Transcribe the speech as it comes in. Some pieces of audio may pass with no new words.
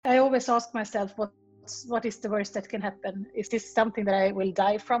always ask myself, what is the worst that can happen? Is this something that I will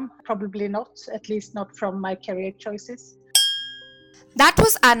die from? Probably not, at least not from my career choices. That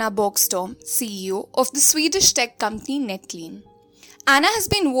was Anna Borgstrom, CEO of the Swedish tech company Netclean. Anna has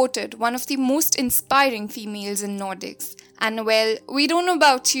been voted one of the most inspiring females in Nordics. And well, we don't know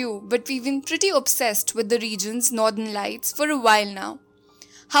about you, but we've been pretty obsessed with the region's northern lights for a while now.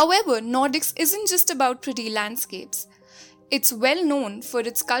 However, Nordics isn't just about pretty landscapes. It's well known for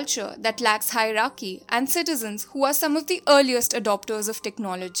its culture that lacks hierarchy and citizens who are some of the earliest adopters of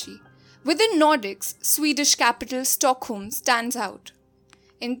technology. Within Nordics, Swedish capital Stockholm stands out.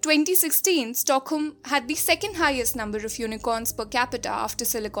 In 2016, Stockholm had the second highest number of unicorns per capita after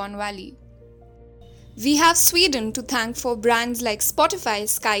Silicon Valley. We have Sweden to thank for brands like Spotify,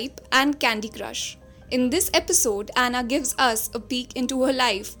 Skype, and Candy Crush. In this episode, Anna gives us a peek into her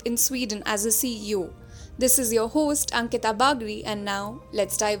life in Sweden as a CEO. This is your host, Ankita Bagri, and now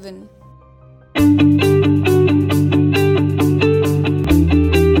let's dive in.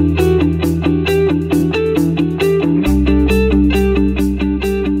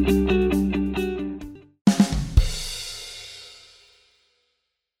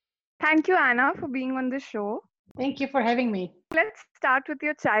 Thank you, Anna, for being on the show. Thank you for having me. Let's start with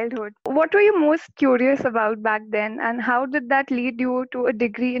your childhood. What were you most curious about back then, and how did that lead you to a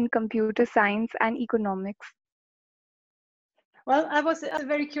degree in computer science and economics? Well, I was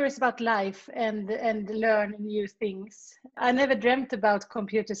very curious about life and learn new things. I never dreamt about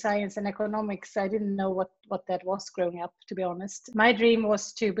computer science and economics. I didn't know what that was growing up, to be honest. My dream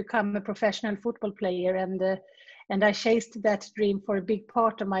was to become a professional football player, and I chased that dream for a big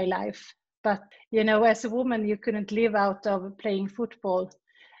part of my life. But as a woman, you couldn't live out of playing football,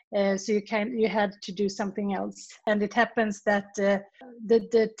 so you had to do something else. And it happens that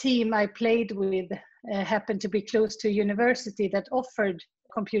the team I played with happened to be close to a university that offered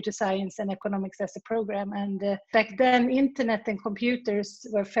computer science and economics as a program. And back then, internet and computers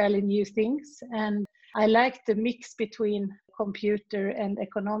were fairly new things, and I liked the mix between computer and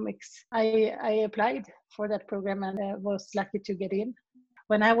economics. I applied for that program and was lucky to get in.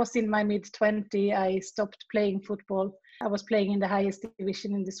 When I was in my mid-20s, I stopped playing football. I was playing in the highest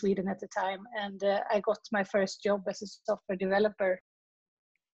division in Sweden at the time, and I got my first job as a software developer.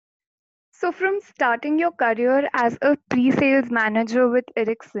 So from starting your career as a pre-sales manager with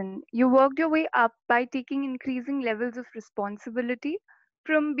Ericsson, you worked your way up by taking increasing levels of responsibility,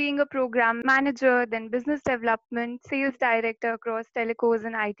 from being a program manager, then business development, sales director across telcos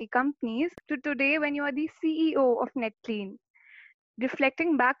and IT companies, to today when you are the CEO of Netclean.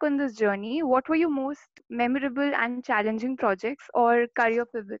 Reflecting back on this journey, what were your most memorable and challenging projects or career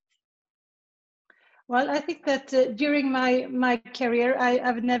pivots? Well, I think that during my career,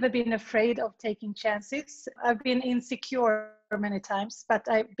 I've never been afraid of taking chances. I've been insecure many times, but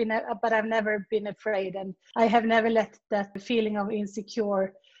I've never been afraid, and I have never let that feeling of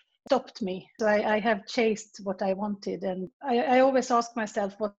insecure stopped me. So I have chased what I wanted, and I always ask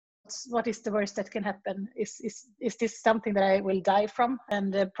myself, what is the worst that can happen? Is this something that I will die from?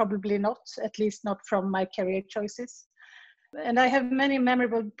 And probably not, at least not from my career choices. And I have many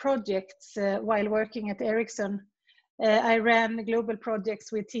memorable projects while working at Ericsson. I ran global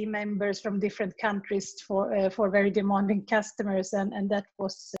projects with team members from different countries for very demanding customers, and that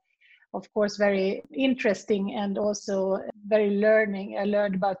was, of course, very interesting and also very learning. I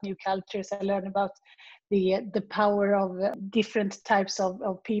learned about new cultures. I learned about the power of different types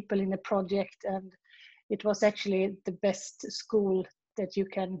of people in a project, and it was actually the best school that you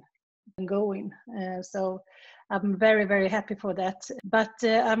can go in. So I'm very, very happy for that. But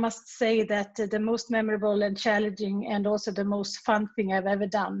I must say that the most memorable and challenging and also the most fun thing I've ever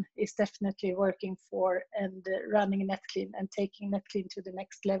done is definitely working for and running Netclean and taking Netclean to the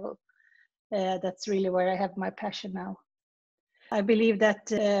next level. That's really where I have my passion now. I believe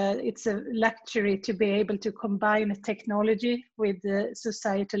that it's a luxury to be able to combine technology with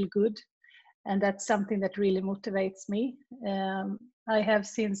societal good. And that's something that really motivates me. I have,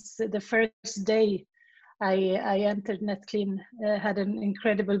 since the first day I entered Netclean, had an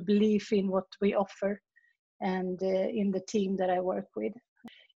incredible belief in what we offer and in the team that I work with.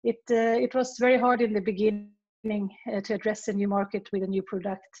 It was very hard in the beginning to address a new market with a new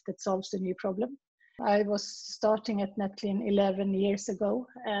product that solves a new problem. I was starting at Netclean 11 years ago,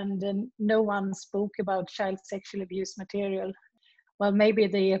 and no one spoke about child sexual abuse material. Well, maybe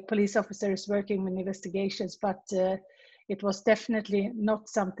the police officers working with investigations, but it was definitely not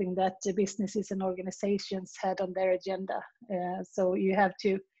something that businesses and organizations had on their agenda. So you have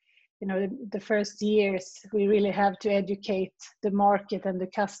to, the first years, we really have to educate the market and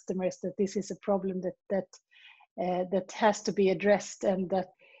the customers that this is a problem that has to be addressed, and that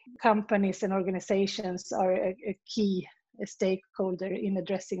companies and organizations are a key stakeholder in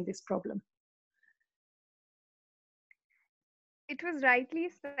addressing this problem. It was rightly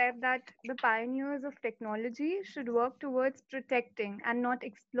said that the pioneers of technology should work towards protecting and not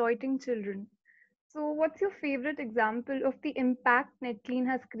exploiting children. So, what's your favorite example of the impact Netclean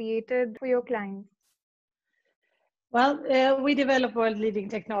has created for your clients? Well, we develop world-leading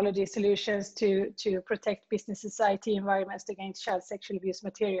technology solutions to protect business society environments against child sexual abuse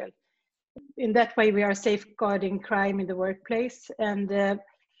material. In that way, we are safeguarding crime in the workplace, and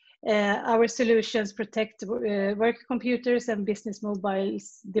our solutions protect work computers and business mobile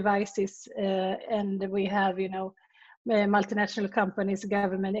devices, and we have, multinational companies,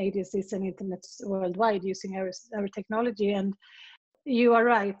 government agencies, and internets worldwide using our technology. And you are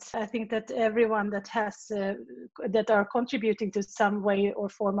right. I think that everyone that that are contributing to some way or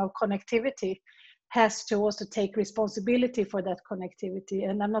form of connectivity has to also take responsibility for that connectivity.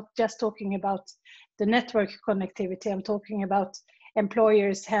 And I'm not just talking about the network connectivity. I'm talking about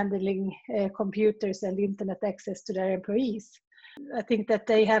employers handling computers and internet access to their employees. I think that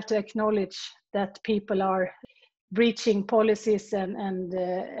they have to acknowledge that people are breaching policies and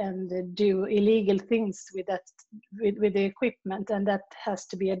do illegal things with the equipment, and that has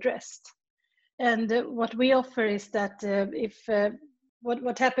to be addressed. And what we offer is that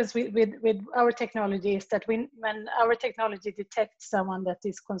what happens with our technology is that when our technology detects someone that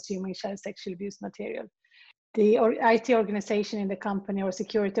is consuming child sexual abuse material, the IT organization in the company or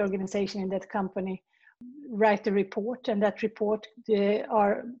security organization in that company write a report, and that report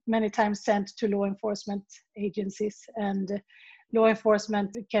are many times sent to law enforcement agencies, and law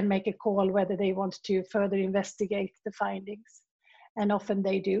enforcement can make a call whether they want to further investigate the findings, and often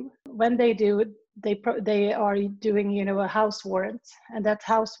they do. When they do, they are doing a house warrant, and that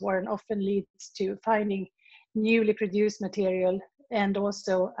house warrant often leads to finding newly produced material and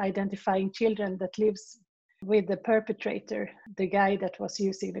also identifying children that lives with the perpetrator, the guy that was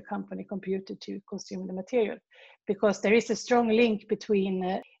using the company computer to consume the material. Because there is a strong link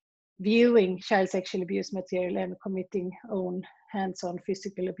between viewing child sexual abuse material and committing own hands-on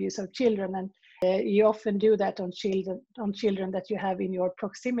physical abuse of children. And you often do that on children that you have in your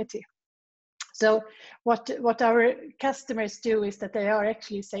proximity. So what our customers do is that they are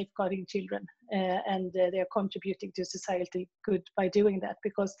actually safeguarding children, and they are contributing to society good by doing that,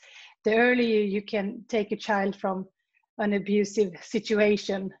 because the earlier you can take a child from an abusive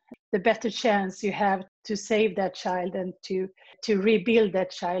situation, the better chance you have to save that child and to rebuild that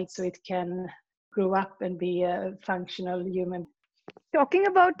child so it can grow up and be a functional human. Talking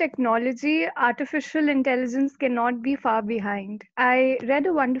about technology, artificial intelligence cannot be far behind. I read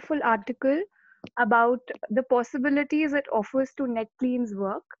a wonderful article about the possibilities it offers to Netclean's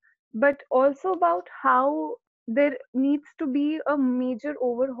work, but also about how there needs to be a major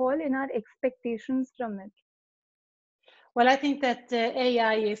overhaul in our expectations from it. Well, I think that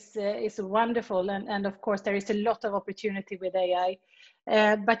AI is wonderful, and of course there is a lot of opportunity with AI,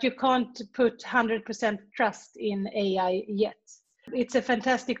 but you can't put 100% trust in AI yet. It's a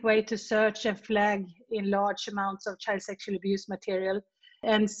fantastic way to search and flag in large amounts of child sexual abuse material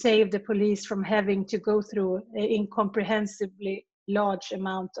and save the police from having to go through an incomprehensibly large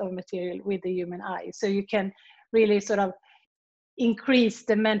amount of material with the human eye. So you can really sort of increase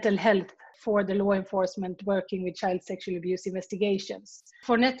the mental health for the law enforcement working with child sexual abuse investigations.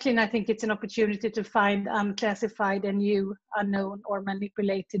 For Netclean, I think it's an opportunity to find unclassified and new, unknown or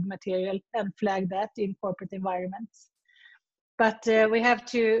manipulated material and flag that in corporate environments. But we have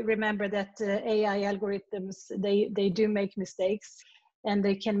to remember that AI algorithms, they do make mistakes, and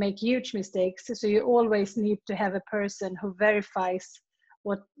they can make huge mistakes. So you always need to have a person who verifies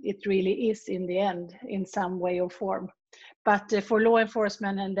what it really is in the end in some way or form. But for law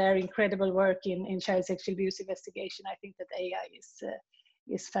enforcement and their incredible work in child sexual abuse investigation, I think that AI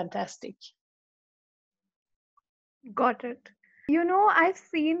is fantastic. Got it. I've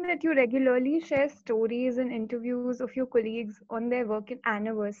seen that you regularly share stories and interviews of your colleagues on their work in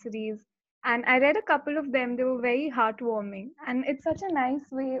anniversaries. And I read a couple of them. They were very heartwarming. And it's such a nice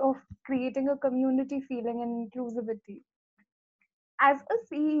way of creating a community feeling and inclusivity. As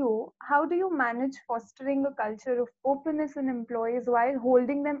a CEO, how do you manage fostering a culture of openness in employees while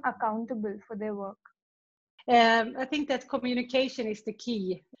holding them accountable for their work? I think that communication is the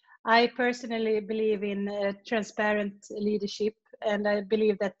key. I personally believe in transparent leadership, and I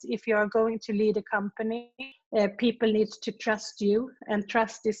believe that if you are going to lead a company, people need to trust you, and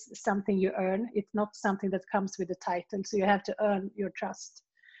trust is something you earn. It's not something that comes with a title, so you have to earn your trust.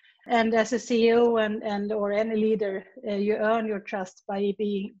 And as a CEO and or any leader, you earn your trust by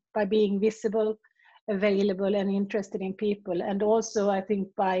being visible available and interested in people. And also, I think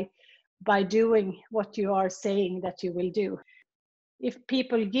by doing what you are saying that you will do. If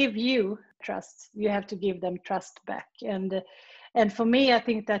people give you trust, you have to give them trust back. And for me, I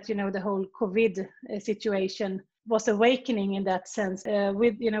think that the whole COVID situation was awakening in that sense.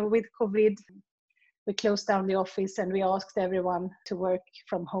 With COVID, we closed down the office and we asked everyone to work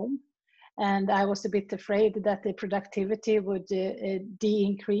from home. And I was a bit afraid that the productivity would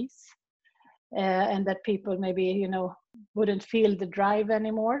de-increase and that people maybe wouldn't feel the drive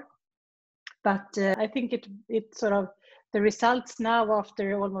anymore. But I think it sort of, the results now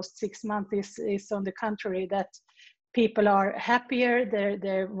after almost 6 months is on the contrary, that people are happier.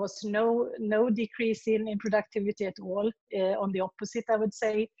 There was no decrease in productivity at all. On the opposite, I would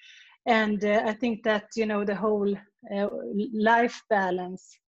say. And I think that the whole life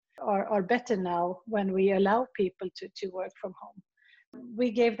balance are better now when we allow people to work from home.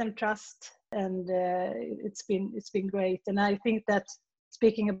 We gave them trust, and it's been great. And I think that,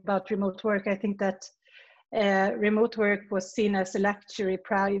 speaking about remote work, I think that remote work was seen as a luxury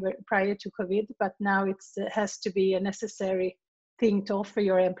prior to COVID, but now it has to be a necessary thing to offer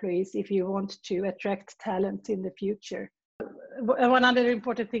your employees if you want to attract talent in the future. One other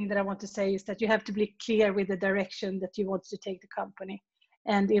important thing that I want to say is that you have to be clear with the direction that you want to take the company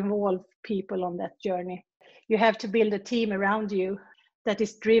and involve people on that journey. You have to build a team around you that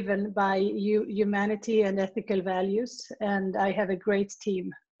is driven by humanity and ethical values. And I have a great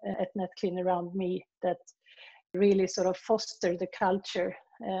team at Netclean around me that really sort of foster the culture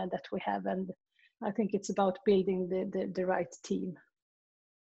that we have. And I think it's about building the right team.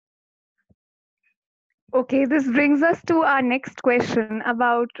 Okay, this brings us to our next question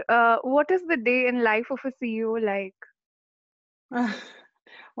about what is the day in life of a CEO like?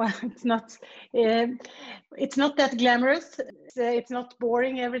 Well, it's not that glamorous. It's not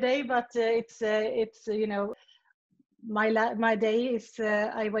boring every day, but it's my day is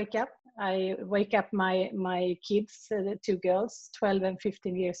I wake up my kids, the two girls, 12 and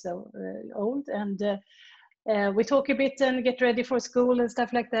 15 years old, and we talk a bit and get ready for school and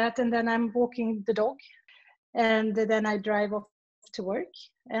stuff like that, and then I'm walking the dog, and then I drive off to work.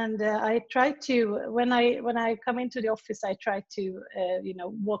 And I try to, when I come into the office, I try to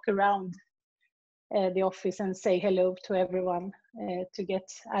walk around the office and say hello to everyone, to get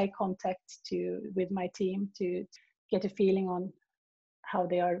eye contact with my team, to get a feeling on how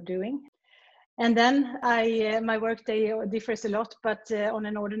they are doing. And then my work day differs a lot, but on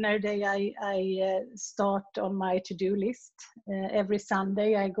an ordinary day, I start on my to-do list. Every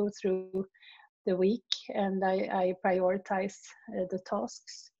Sunday, I go through the week and I prioritize the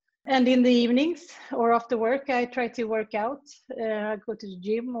tasks. And in the evenings or after work, I try to work out. I go to the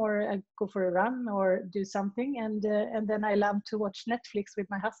gym, or I go for a run, or do something. And then I love to watch Netflix with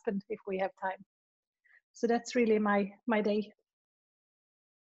my husband if we have time. So that's really my day.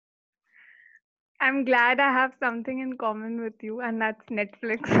 I'm glad I have something in common with you, and that's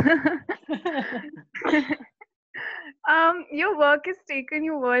Netflix. Your work has taken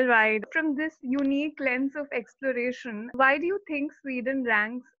you worldwide. From this unique lens of exploration, why do you think Sweden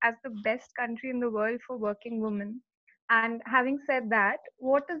ranks as the best country in the world for working women? And having said that,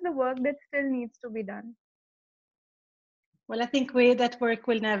 what is the work that still needs to be done? Well, I think that work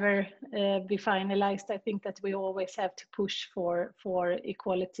will never be finalized. I think that we always have to push for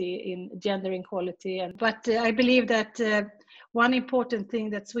equality, in gender equality. But I believe that one important thing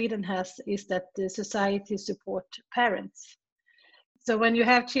that Sweden has is that the society support parents. So when you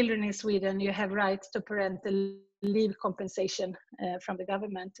have children in Sweden, you have rights to parental leave compensation from the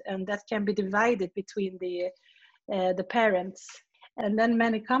government, and that can be divided between the parents. And then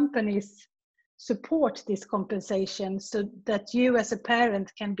many companies support this compensation so that you as a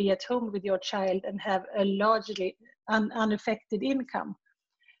parent can be at home with your child and have a largely unaffected income.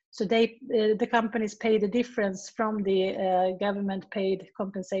 So the companies pay the difference from the government paid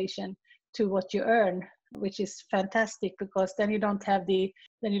compensation to what you earn, which is fantastic, because then you don't have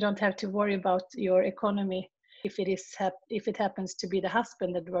to worry about your economy if it happens to be the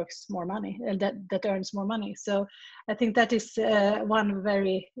husband that works more money, that earns more money. So I think that is one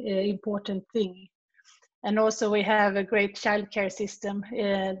very important thing. And also we have a great childcare system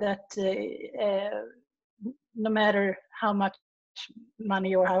that no matter how much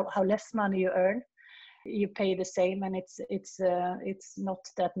money or how less money you earn, you pay the same, and it's not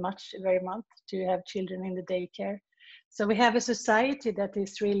that much every month to have children in the daycare. So we have a society that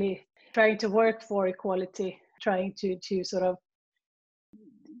is really trying to work for equality, trying to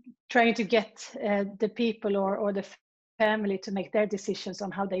get the people or the family to make their decisions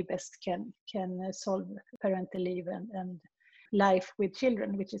on how they best can solve parental leave and life with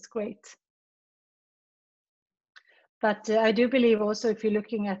children, which is great. But I do believe also, if you're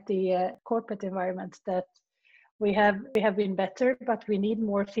looking at the corporate environment, that we have been better, but we need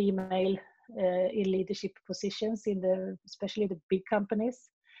more female in leadership positions especially the big companies.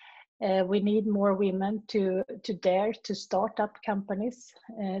 We need more women to dare to start up companies,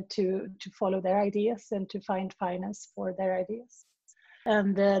 to follow their ideas and to find finance for their ideas.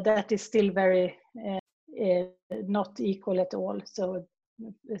 And that is still very not equal at all. So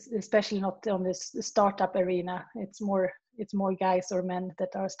especially not on this startup arena, it's more guys or men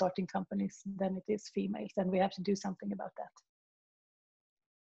that are starting companies than it is females, and we have to do something about that.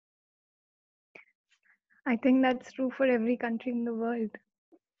 I think that's true for every country in the world.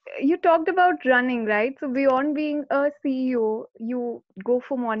 You talked about running, right? So beyond being a CEO, you go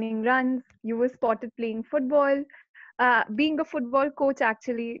for morning runs, you were spotted playing football, being a football coach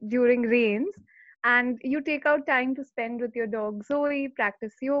actually during rains, and you take out time to spend with your dog Zoe,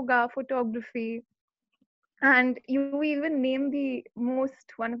 practice yoga, photography, and you even name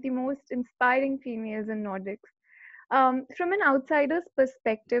one of the most inspiring females in Nordics. From an outsider's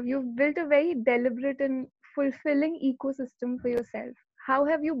perspective, you've built a very deliberate and fulfilling ecosystem for yourself. How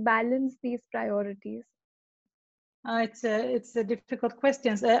have you balanced these priorities? It's a difficult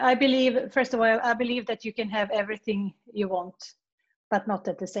question. I believe, first of all, I believe that you can have everything you want, but not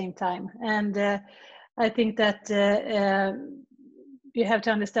at the same time. And I think that you have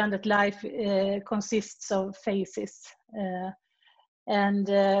to understand that life consists of phases. And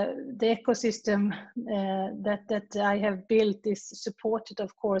the ecosystem that I have built is supported,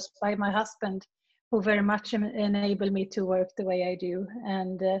 of course, by my husband, who very much enable me to work the way I do.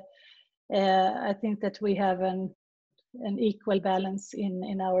 And I think that we have an equal balance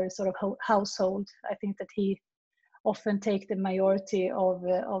in our sort of household. I think that he often take the majority of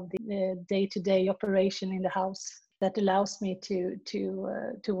the day-to-day operation in the house. That allows me to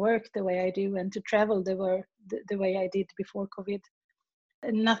work the way I do and to travel the way I did before COVID.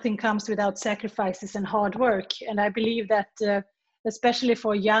 Nothing comes without sacrifices and hard work, and I believe that especially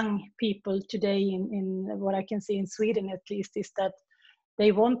for young people today, in what I can see in Sweden at least, is that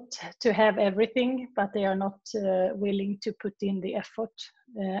they want to have everything, but they are not willing to put in the effort.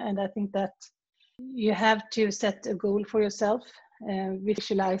 And I think that you have to set a goal for yourself,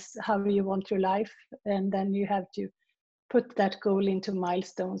 visualize how you want your life, and then you have to put that goal into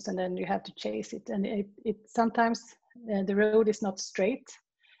milestones, and then you have to chase it. And it sometimes the road is not straight,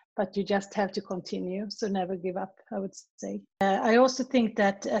 but you just have to continue. So never give up, I would say. I also think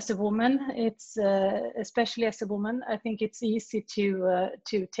that as a woman, it's especially as a woman, I think it's easy to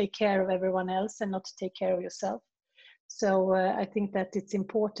take care of everyone else and not to take care of yourself. So I think that it's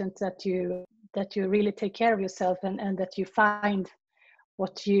important that you really take care of yourself, and that you find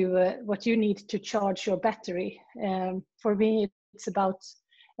what you need to charge your battery. For me, it's about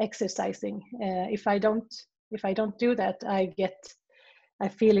exercising. If I don't do that, I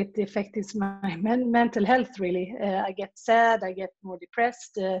feel it affects my mental health really. I get sad, I get more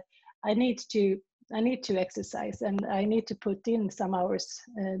depressed. I need to exercise, and I need to put in some hours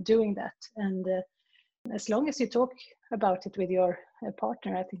doing that. And as long as you talk about it with your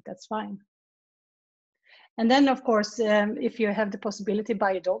partner, I think that's fine. And then, of course, if you have the possibility,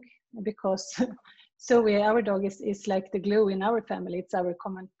 buy a dog, because our dog is like the glue in our family. It's our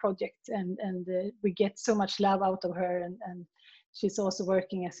common project, and we get so much love out of her, and she's also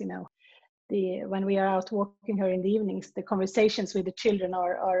working, as you know. When we are out walking her in the evenings, the conversations with the children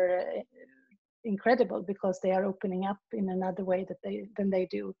are incredible, because they are opening up in another way than they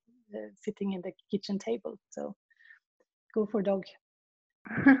do sitting in the kitchen table. So go for dog.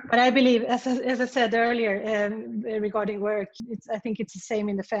 But I believe, as I said earlier, regarding work, I think it's the same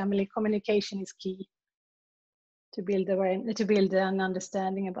in the family. Communication is key to build an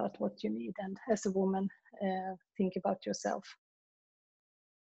understanding about what you need, and as a woman, think about yourself.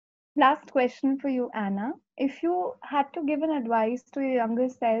 Last question for you, Anna. If you had to give an advice to your younger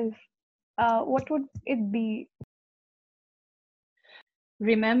self, what would it be?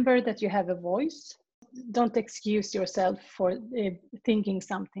 Remember that you have a voice. Don't excuse yourself for thinking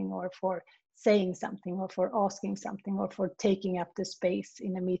something, or for saying something, or for asking something, or for taking up the space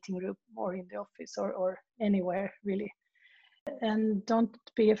in a meeting room or in the office, or anywhere really. And don't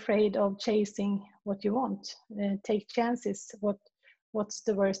be afraid of chasing what you want. Take chances. What's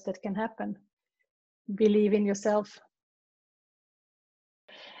the worst that can happen? Believe in yourself.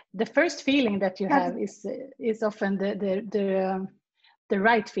 The first feeling that you have is often the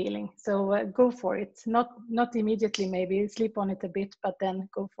right feeling. So go for it. Not immediately, maybe sleep on it a bit, but then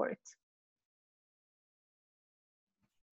go for it.